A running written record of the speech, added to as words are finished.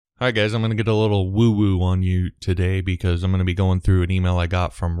Hi guys, I'm going to get a little woo-woo on you today because I'm going to be going through an email I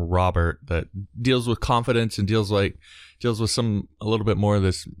got from Robert that deals with confidence and deals with a little bit more of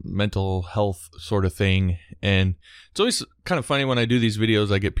this mental health sort of thing. And it's always kind of funny when I do these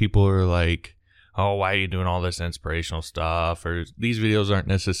videos, I get people who are like, oh, why are you doing all this inspirational stuff? Or these videos aren't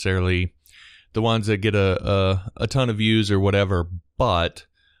necessarily the ones that get a ton of views or whatever, but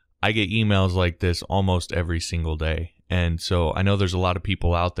I get emails like this almost every single day. And so I know there's a lot of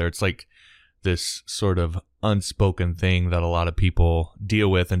people out there. It's like this sort of unspoken thing that a lot of people deal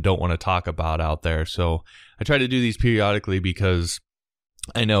with and don't want to talk about out there. So I try to do these periodically because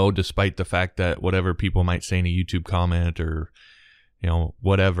I know, despite the fact that whatever people might say in a YouTube comment or,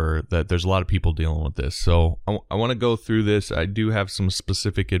 whatever, that there's a lot of people dealing with this. So I want to go through this. I do have some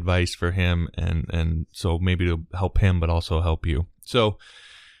specific advice for him and so maybe to help him, but also help you. So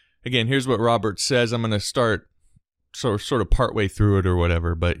again, here's what Robert says. I'm going to start sort of partway through it or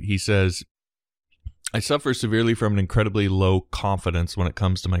whatever, but he says, I suffer severely from an incredibly low confidence when it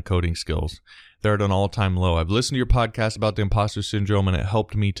comes to my coding skills. They're at an all-time low. I've listened to your podcast about the imposter syndrome and it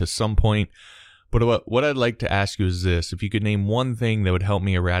helped me to some point. But what I'd like to ask you is this. If you could name one thing that would help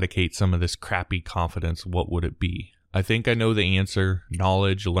me eradicate some of this crappy confidence, what would it be? I think I know the answer.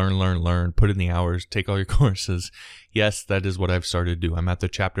 Knowledge, learn, put in the hours, take all your courses. Yes, that is what I've started to do. I'm at the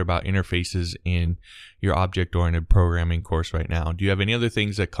chapter about interfaces in your object-oriented programming course right now. Do you have any other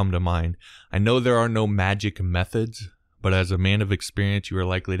things that come to mind? I know there are no magic methods, but as a man of experience, you are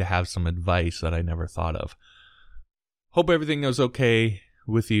likely to have some advice that I never thought of. Hope everything goes okay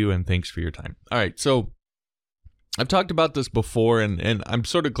with you, and thanks for your time. All right, so I've talked about this before, and I'm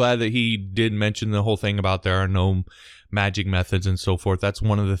sort of glad that he did mention the whole thing about there are no magic methods and so forth. That's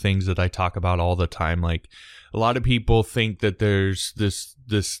one of the things that I talk about all the time. Like, a lot of people think that there's this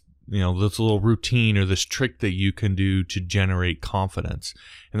little routine or this trick that you can do to generate confidence.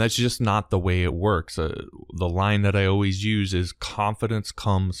 And that's just not the way it works. The line that I always use is confidence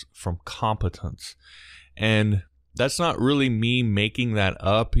comes from competence. And that's not really me making that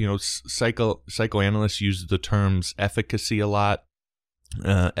up. Psychoanalysts use the terms efficacy a lot.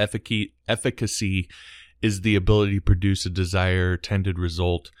 Efficacy is the ability to produce a desired intended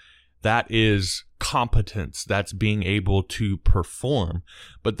result. That is competence. That's being able to perform.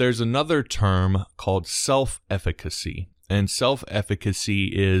 But there's another term called self-efficacy. And self-efficacy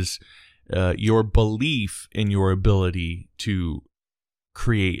is your belief in your ability to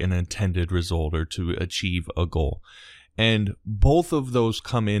create an intended result or to achieve a goal. And both of those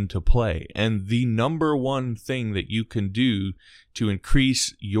come into play. And the number one thing that you can do to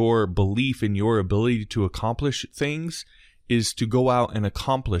increase your belief in your ability to accomplish things is to go out and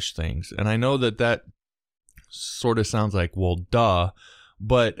accomplish things. And I know that sort of sounds like, well, duh.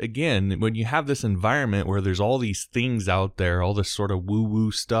 But again, when you have this environment where there's all these things out there, all this sort of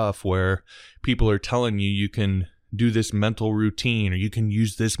woo-woo stuff where people are telling you you can do this mental routine or you can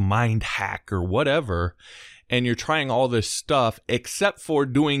use this mind hack or whatever, and you're trying all this stuff except for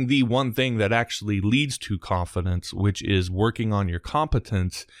doing the one thing that actually leads to confidence, which is working on your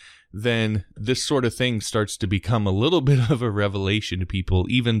competence, then this sort of thing starts to become a little bit of a revelation to people,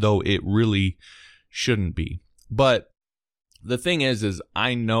 even though it really shouldn't be. But the thing is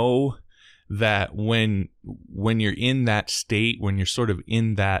I know that when you're in that state, when you're sort of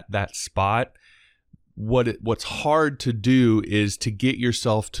in that spot, what's hard to do is to get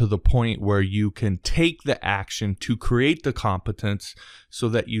yourself to the point where you can take the action to create the competence so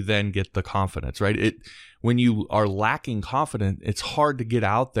that you then get the confidence, right? When you are lacking confidence, it's hard to get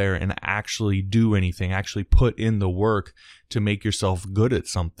out there and actually do anything, actually put in the work to make yourself good at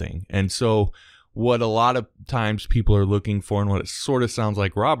something. And so what a lot of times people are looking for, and what it sort of sounds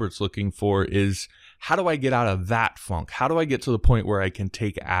like Robert's looking for, is how do I get out of that funk? How do I get to the point where I can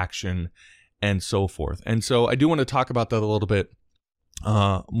take action and so forth? And so I do want to talk about that a little bit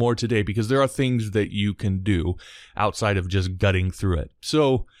more today, because there are things that you can do outside of just gutting through it.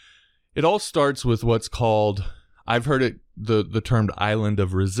 So it all starts with what's called, I've heard it, the term island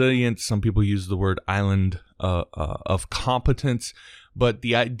of resilience. Some people use the word island of competence. But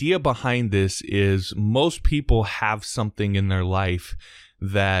the idea behind this is most people have something in their life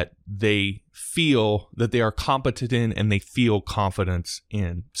that they feel that they are competent in and they feel confidence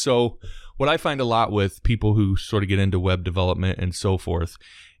in. So what I find a lot with people who sort of get into web development and so forth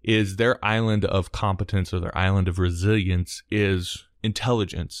is their island of competence or their island of resilience is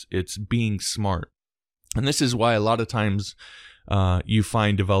intelligence. It's being smart. And this is why a lot of times you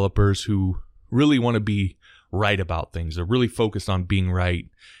find developers who really want to be right about things. They're really focused on being right.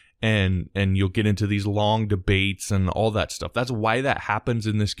 And you'll get into these long debates and all that stuff. That's why that happens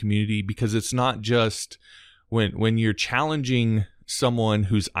in this community, because it's not just when you're challenging someone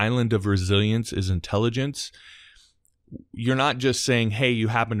whose island of resilience is intelligence, you're not just saying, hey, you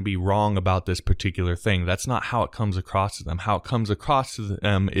happen to be wrong about this particular thing. That's not how it comes across to them. How it comes across to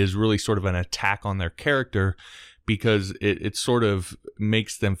them is really sort of an attack on their character, because it sort of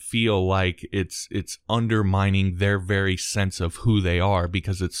makes them feel like it's undermining their very sense of who they are,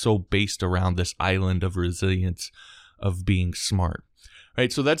 because it's so based around this island of resilience of being smart,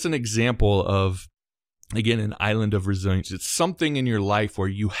 right? So that's an example of, again, an island of resilience. It's something in your life where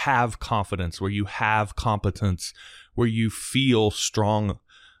you have confidence, where you have competence, where you feel strong,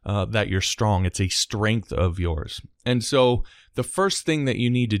 that you're strong. It's a strength of yours. And so the first thing that you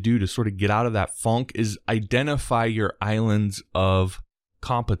need to do to sort of get out of that funk is identify your islands of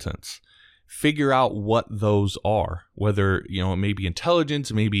competence. Figure out what those are, whether, it may be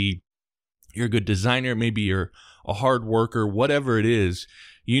intelligence, maybe you're a good designer, maybe you're a hard worker, whatever it is.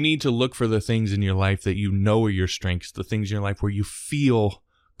 You need to look for the things in your life that you know are your strengths, the things in your life where you feel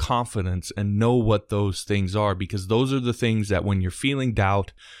confidence, and know what those things are, because those are the things that when you're feeling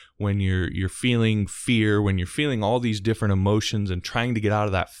doubt, when you're feeling fear, when you're feeling all these different emotions and trying to get out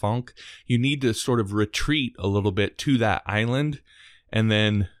of that funk, you need to sort of retreat a little bit to that island and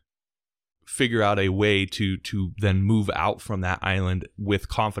then figure out a way to then move out from that island with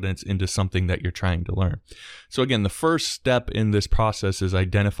confidence into something that you're trying to learn. So again, the first step in this process is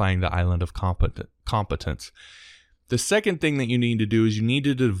identifying the island of competence. The second thing that you need to do is you need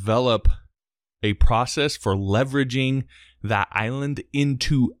to develop a process for leveraging that island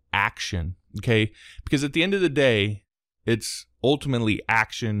into action, okay? Because at the end of the day, it's ultimately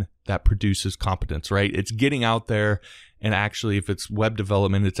action that produces competence, right? It's getting out there and actually, if it's web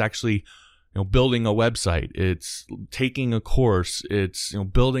development, it's actually building a website, it's taking a course, it's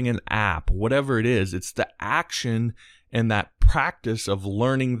building an app, whatever it is. It's the action and that practice of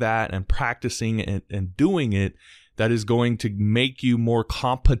learning that and practicing and doing it that is going to make you more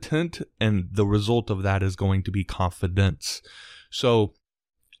competent, and the result of that is going to be confidence. So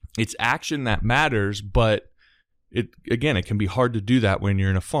it's action that matters, but it can be hard to do that when you're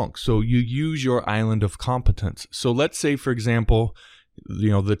in a funk. So you use your island of competence. So let's say, for example,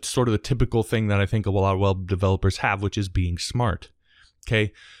 the sort of the typical thing that I think a lot of web developers have, which is being smart.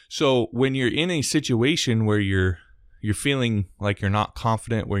 Okay. So when you're in a situation where you're feeling like you're not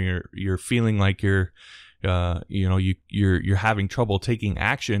confident, where you're feeling like you're having trouble taking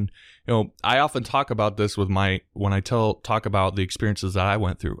action. I often talk about this when I talk about the experiences that I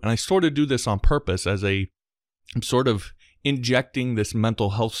went through, and I sort of do this on purpose I'm sort of injecting this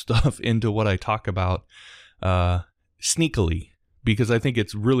mental health stuff into what I talk about, sneakily, because I think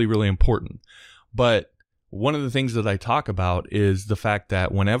it's really, really important. But one of the things that I talk about is the fact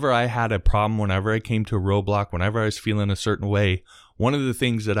that whenever I had a problem, whenever I came to a roadblock, whenever I was feeling a certain way, one of the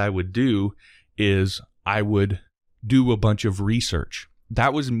things that I would do is I would do a bunch of research.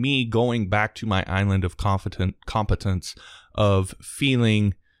 That was me going back to my island of competence of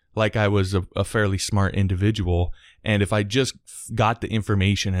feeling like I was a fairly smart individual. And if I just got the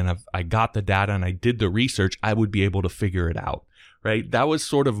information and I got the data and I did the research, I would be able to figure it out, right? That was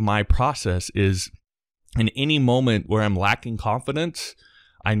sort of my process. Is in any moment where I'm lacking confidence,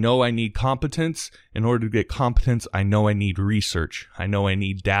 I know I need competence. In order to get competence, I know I need research. I know I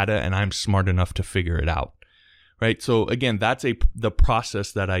need data, and I'm smart enough to figure it out, right? So again, that's the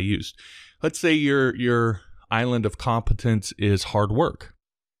process that I used. Let's say your island of competence is hard work.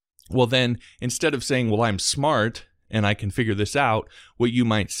 Well, then instead of saying, well, I'm smart and I can figure this out, what you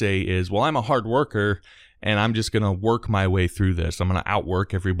might say is, well, I'm a hard worker and I'm just going to work my way through this. I'm going to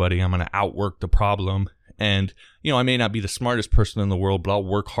outwork everybody. I'm going to outwork the problem. And, I may not be the smartest person in the world, but I'll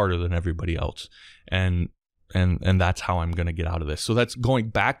work harder than everybody else. And that's how I'm going to get out of this. So that's going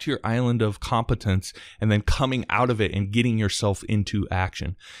back to your island of competence and then coming out of it and getting yourself into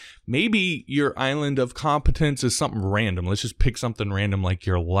action. Maybe your island of competence is something random. Let's just pick something random, like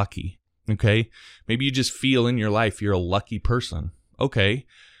you're lucky. Okay. Maybe you just feel in your life you're a lucky person. Okay.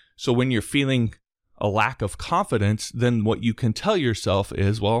 So when you're feeling a lack of confidence, then what you can tell yourself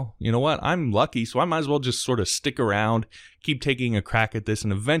is, well, you know what? I'm lucky, so I might as well just sort of stick around, keep taking a crack at this,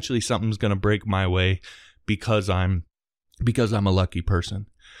 and eventually something's going to break my way because I'm a lucky person.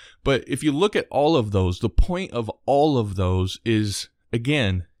 But if you look at all of those, the point of all of those is,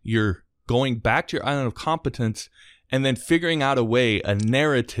 again, you're going back to your island of competence and then figuring out a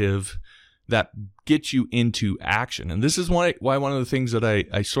narrative that gets you into action. And this is why one of the things that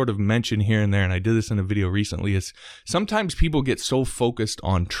I sort of mention here and there, and I did this in a video recently, is sometimes people get so focused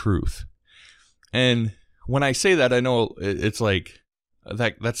on truth. And when I say that, I know it's like,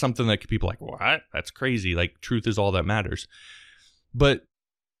 that's something that people are like, what? That's crazy. Like, truth is all that matters. But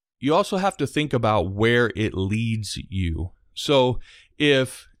you also have to think about where it leads you. So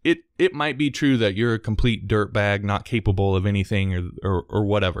if it might be true that you're a complete dirtbag, not capable of anything or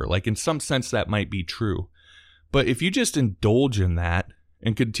whatever, like in some sense that might be true. But if you just indulge in that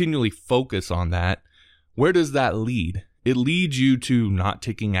and continually focus on that, where does that lead? It leads you to not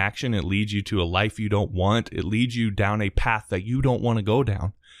taking action. It leads you to a life you don't want. It leads you down a path that you don't want to go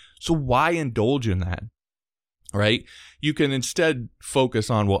down. So why indulge in that? Right? You can instead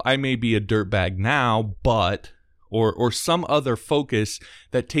focus on, well, I may be a dirtbag now, but, or some other focus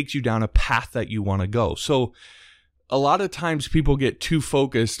that takes you down a path that you want to go. So a lot of times people get too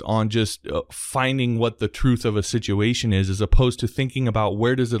focused on just finding what the truth of a situation is, as opposed to thinking about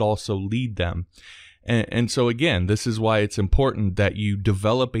where does it also lead them. And so again, this is why it's important that you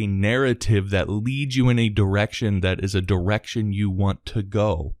develop a narrative that leads you in a direction that is a direction you want to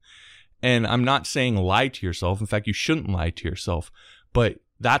go. And I'm not saying lie to yourself. In fact, you shouldn't lie to yourself. But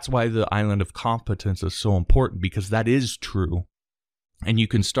that's why the island of competence is so important, because that is true. And you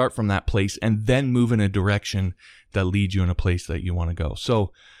can start from that place and then move in a direction that leads you in a place that you want to go.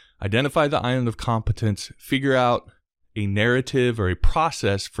 So identify the island of competence, figure out a narrative or a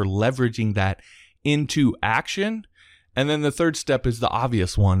process for leveraging that into action. And then the third step is the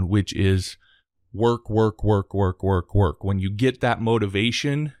obvious one, which is work. When you get that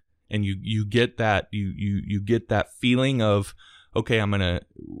motivation and you get that, you get that feeling of, okay, I'm going to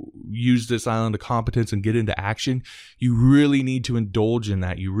use this island of competence and get into action. You really need to indulge in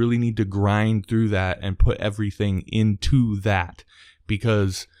that. You really need to grind through that and put everything into that,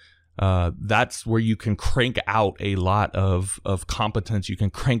 because that's where you can crank out a lot of competence. You can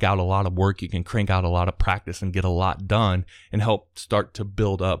crank out a lot of work. You can crank out a lot of practice and get a lot done and help start to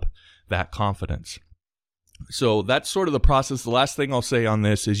build up that confidence. So that's sort of the process. The last thing I'll say on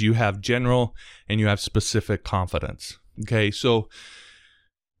this is you have general and you have specific confidence. Okay, so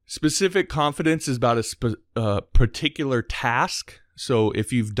specific confidence is about a particular task. So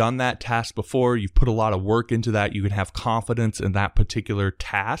if you've done that task before, you've put a lot of work into that, you can have confidence in that particular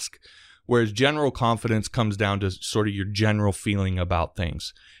task. Whereas general confidence comes down to sort of your general feeling about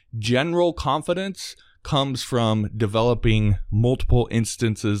things. General confidence comes from developing multiple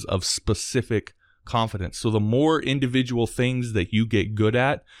instances of specific confidence. So the more individual things that you get good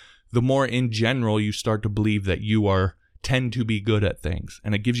at, the more in general you start to believe that you tend to be good at things.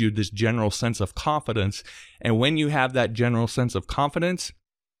 And it gives you this general sense of confidence. And when you have that general sense of confidence,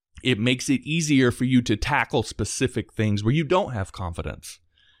 it makes it easier for you to tackle specific things where you don't have confidence.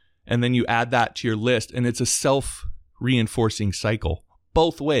 And then you add that to your list, and it's a self-reinforcing cycle.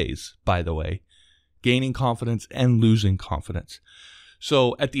 Both ways, by the way, gaining confidence and losing confidence.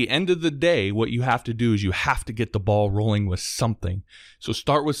 So at the end of the day, what you have to do is you have to get the ball rolling with something. So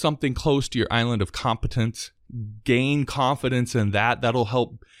start with something close to your island of competence. Gain confidence in that. That'll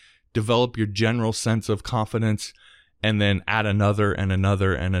help develop your general sense of confidence, and then add another and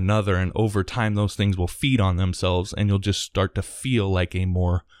another and another. And over time, those things will feed on themselves, and you'll just start to feel like a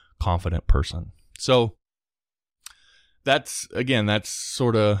more confident person. So that's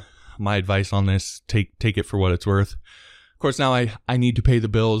sort of my advice on this. Take it for what it's worth. Of course, now I need to pay the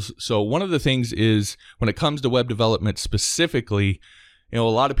bills. So one of the things is, when it comes to web development specifically, a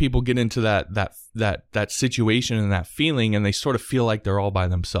lot of people get into that situation and that feeling, and they sort of feel like they're all by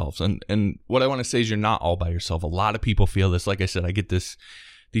themselves. And what I want to say is, you're not all by yourself. A lot of people feel this. Like I said, I get these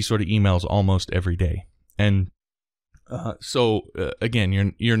sort of emails almost every day. And so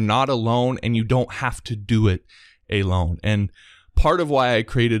again, you're not alone, and you don't have to do it alone. And part of why I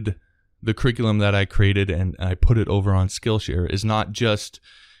created the curriculum that I created and I put it over on Skillshare is not just,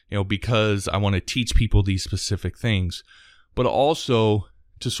 because I want to teach people these specific things, but also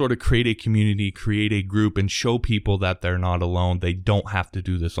to sort of create a community, create a group, and show people that they're not alone. They don't have to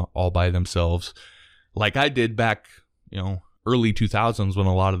do this all by themselves, like I did back, early 2000s, when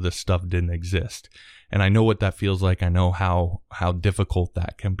a lot of this stuff didn't exist. And I know what that feels like. I know how difficult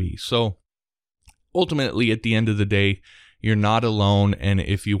that can be. So ultimately, at the end of the day, you're not alone. And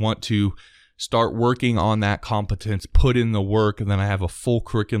if you want to start working on that competence, put in the work, and then I have a full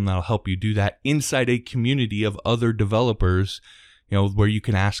curriculum that'll help you do that inside a community of other developers, where you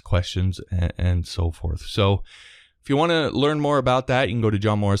can ask questions and so forth. So if you want to learn more about that, you can go to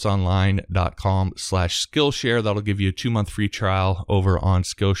johnmorrisonline.com/Skillshare. That'll give you a 2-month free trial over on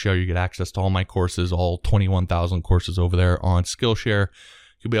Skillshare. You get access to all my courses, all 21,000 courses over there on Skillshare.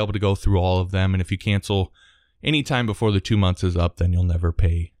 You'll be able to go through all of them. And if you cancel anytime before the 2 months is up, then you'll never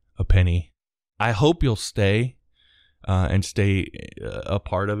pay a penny. I hope you'll stay and stay a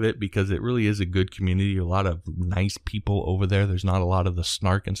part of it, because it really is a good community. A lot of nice people over there. There's not a lot of the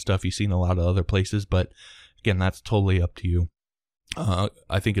snark and stuff you see in a lot of other places, but again, that's totally up to you.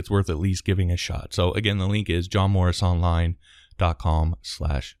 I think it's worth at least giving a shot. So again, the link is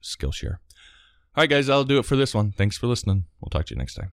johnmorrisonline.com/Skillshare. All right, guys, that'll do it for this one. Thanks for listening. We'll talk to you next time.